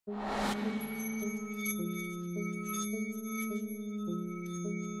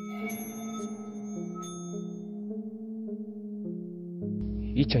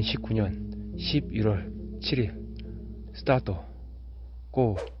11월 7일) 스타트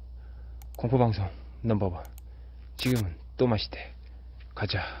고! 공포방송 넘버원. 지금은 또 마시대.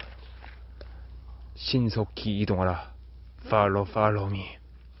 가자. 신속히 이동하라. 팔로우 미.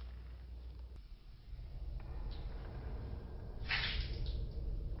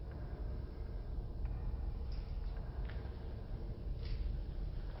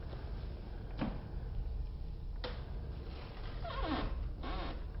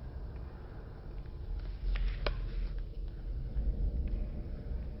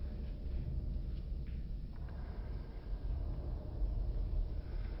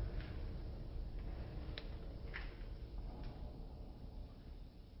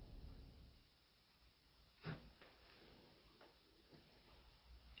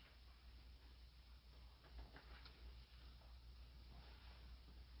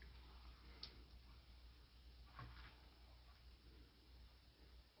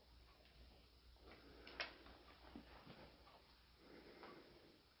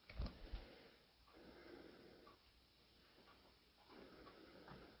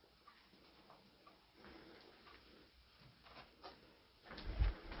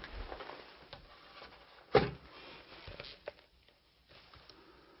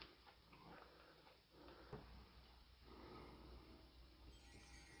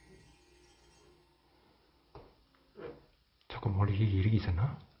 잠깐 원래 이렇게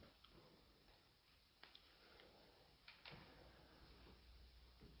있었나?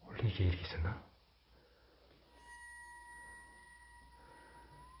 원래 이게 이렇게 있었나?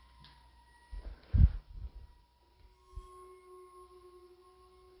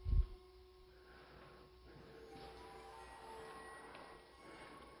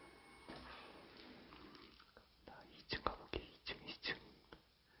 나 2층 가볼게.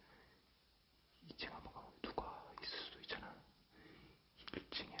 2층 한번 가면 누가 있을 수도 있잖아.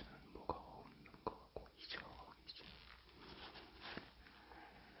 1층에는 뭐가 없는 거 같고 2층 한번 가보겠지.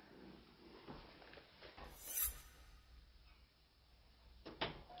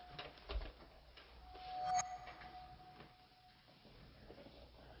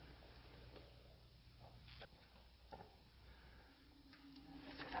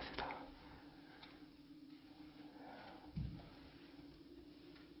 세다.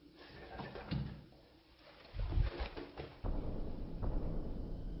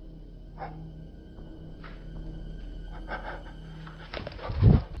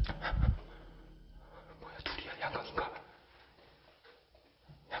 뭐야, 둘이야? 양각인가?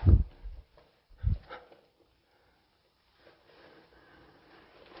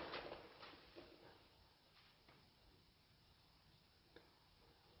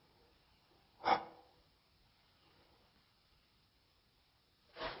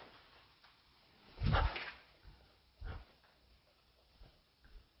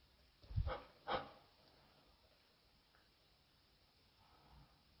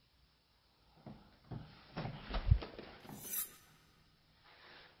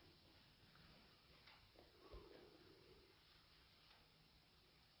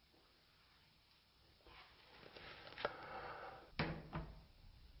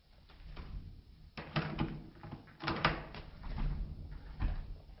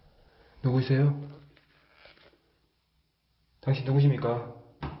 누구세요? 당신 누구십니까?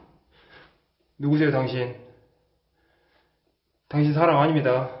 누구세요, 당신? 당신 사람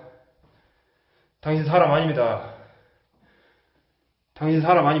아닙니다. 당신 사람 아닙니다. 당신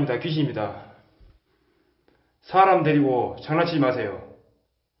사람 아닙니다. 귀신입니다. 사람 데리고 장난치지 마세요.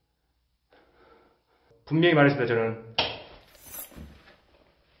 분명히 말했습니다, 저는.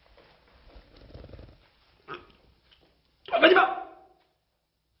 가지마!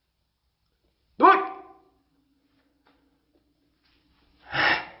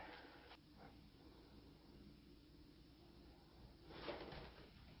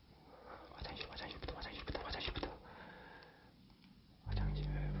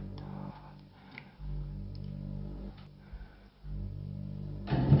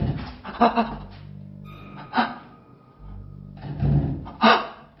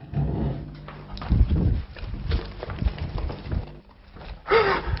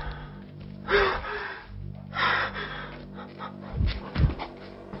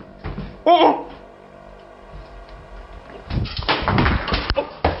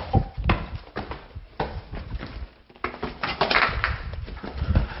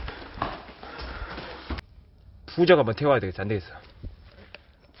 부자가 한번 태워야 되겠어.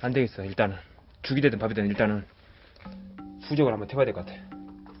 안되겠어. 일단은 죽이 되든 밥이 되든 일단은 부적을 한번 태워야 될 것 같아.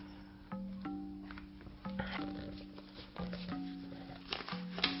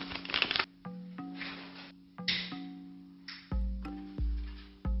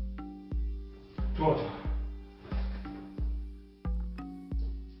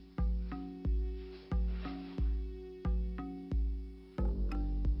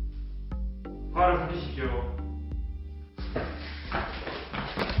 말을 해주십시오.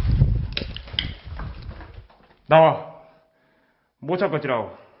 나와. 못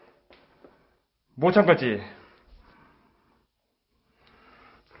참겠지라고. 못 참겠지.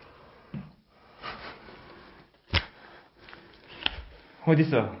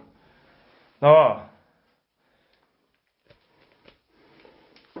 어딨어? 나와.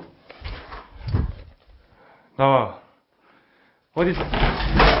 나와. 어딨어?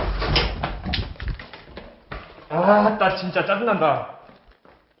 아, 나 진짜 짜증난다.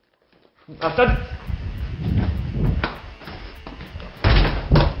 나 짜증.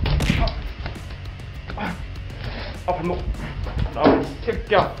 발목. 나와, 이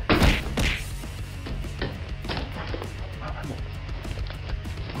새끼야. 발목.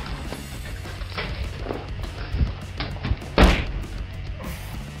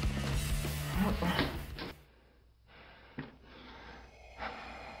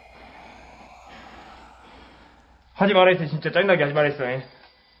 하지 말아있어. 진짜 짜증나게 하지 말아있어.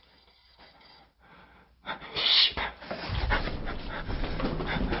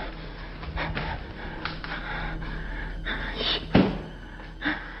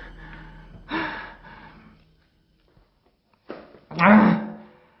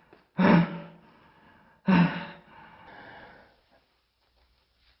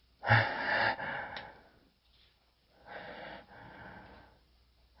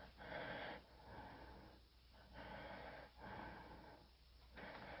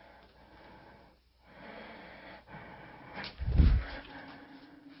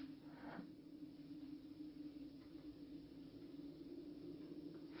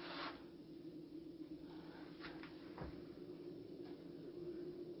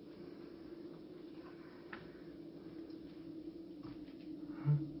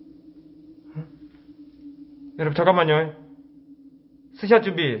 여러분 잠깐만요. 스샷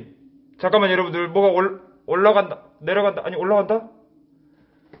준비. 잠깐만 여러분들 뭐가 올라간다. 내려간다. 아니 올라간다.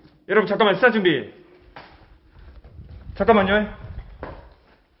 여러분 잠깐만 스샷 준비. 잠깐만요.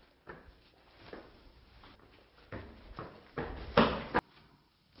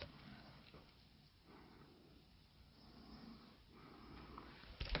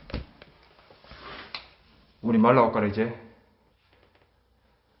 우리 말 나올까라 이제.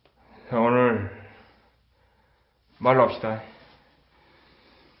 자, 오늘 말로 합시다.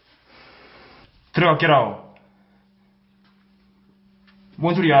 들어갈게라.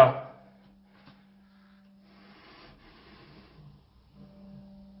 뭔 소리야?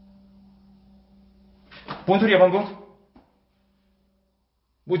 뭔 소리야 방금?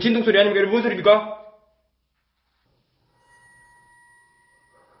 뭐 진동 소리 아니면 뭔 소리입니까?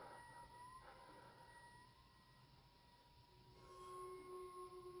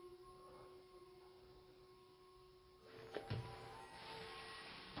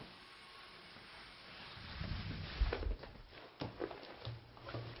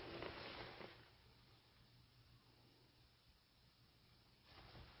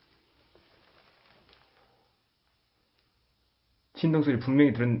 진동 소리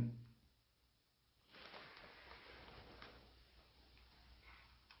분명히 들은.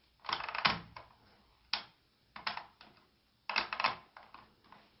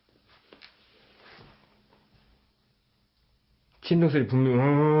 진동 소리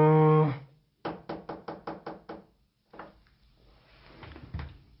분명.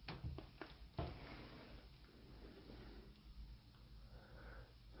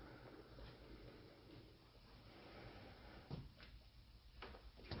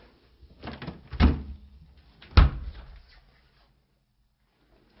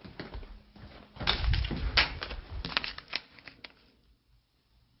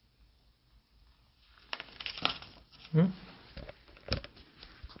 응?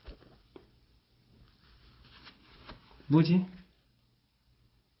 뭐지?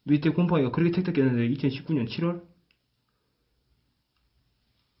 너 이때 곰팡이가 그렇게 택택 깼는데 2019년 7월?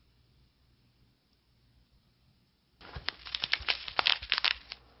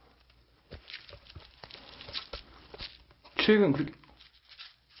 최근 그렇게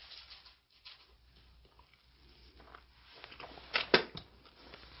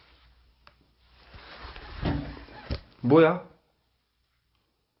뭐야?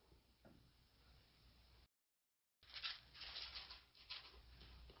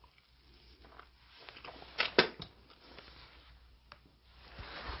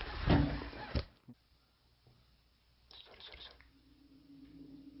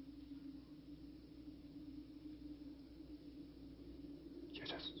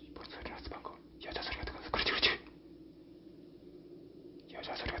 여자 뭔 소리 났어 방금? 여자 소리가 들어갔어. 그렇지 그렇지.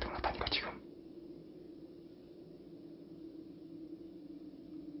 여자 소리가 들어갔다니까 지금.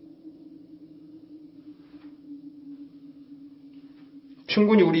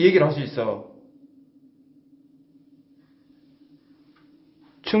 충분히 우리 얘기를 할 수 있어.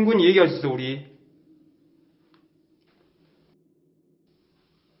 충분히 얘기할 수 있어, 우리.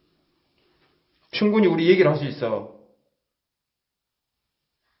 충분히 우리 얘기를 할 수 있어.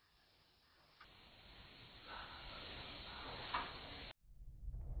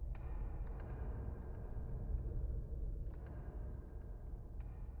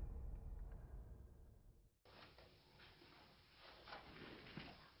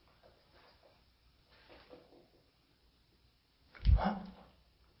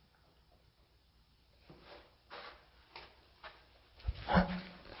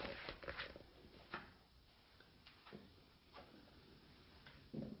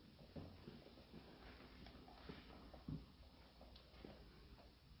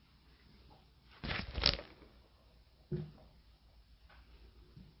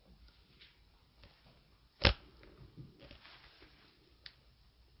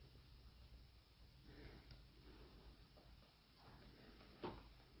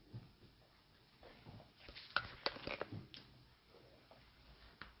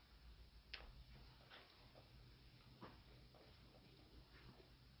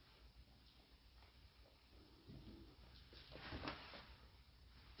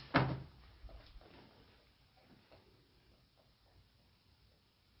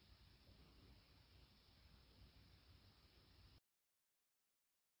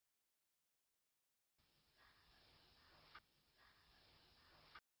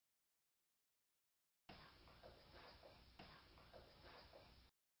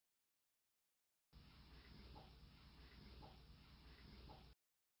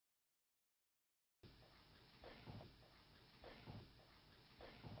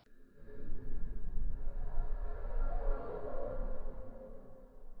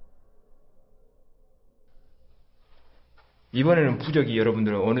 이번에는 부적이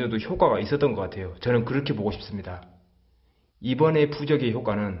여러분들은 어느 정도 효과가 있었던 것 같아요. 저는 그렇게 보고 싶습니다. 이번의 부적의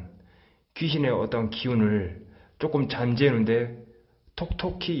효과는 귀신의 어떤 기운을 조금 잠재우는데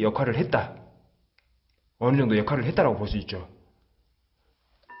톡톡히 역할을 했다. 어느 정도 역할을 했다라고 볼 수 있죠.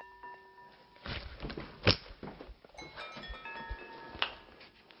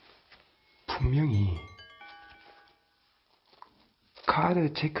 분명히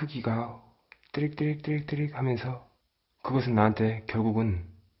카드 체크기가 뜨릭뜨릭뜨릭뜨릭 하면서 그것은 나한테 결국은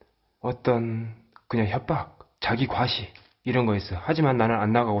어떤 그냥 협박, 자기 과시 이런 거였어. 하지만 나는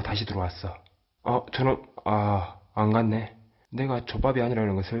안 나가고 다시 들어왔어. 저는 안 갔네. 내가 족밥이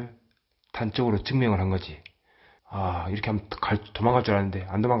아니라는 것을 단적으로 증명을 한 거지. 이렇게 하면 도망갈 줄 알았는데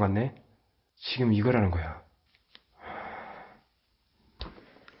안 도망갔네. 지금 이거라는 거야.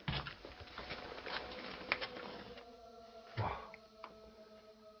 와,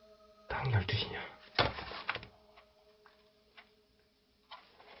 딱 12시냐.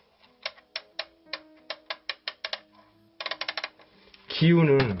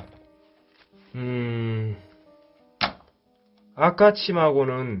 기운은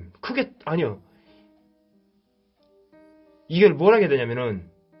아까침하고는 크게 아니요. 이걸 뭘 하게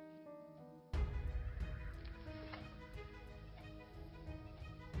되냐면은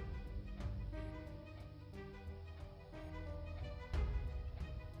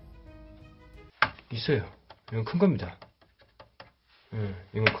있어요. 이건 큰 겁니다.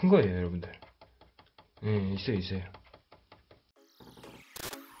 이건 큰 거예요, 여러분들. 있어요.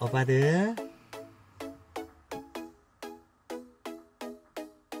 오빠들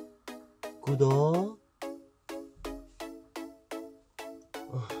구독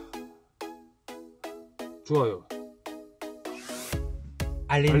좋아요.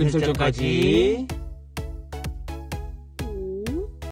 알림 설정까지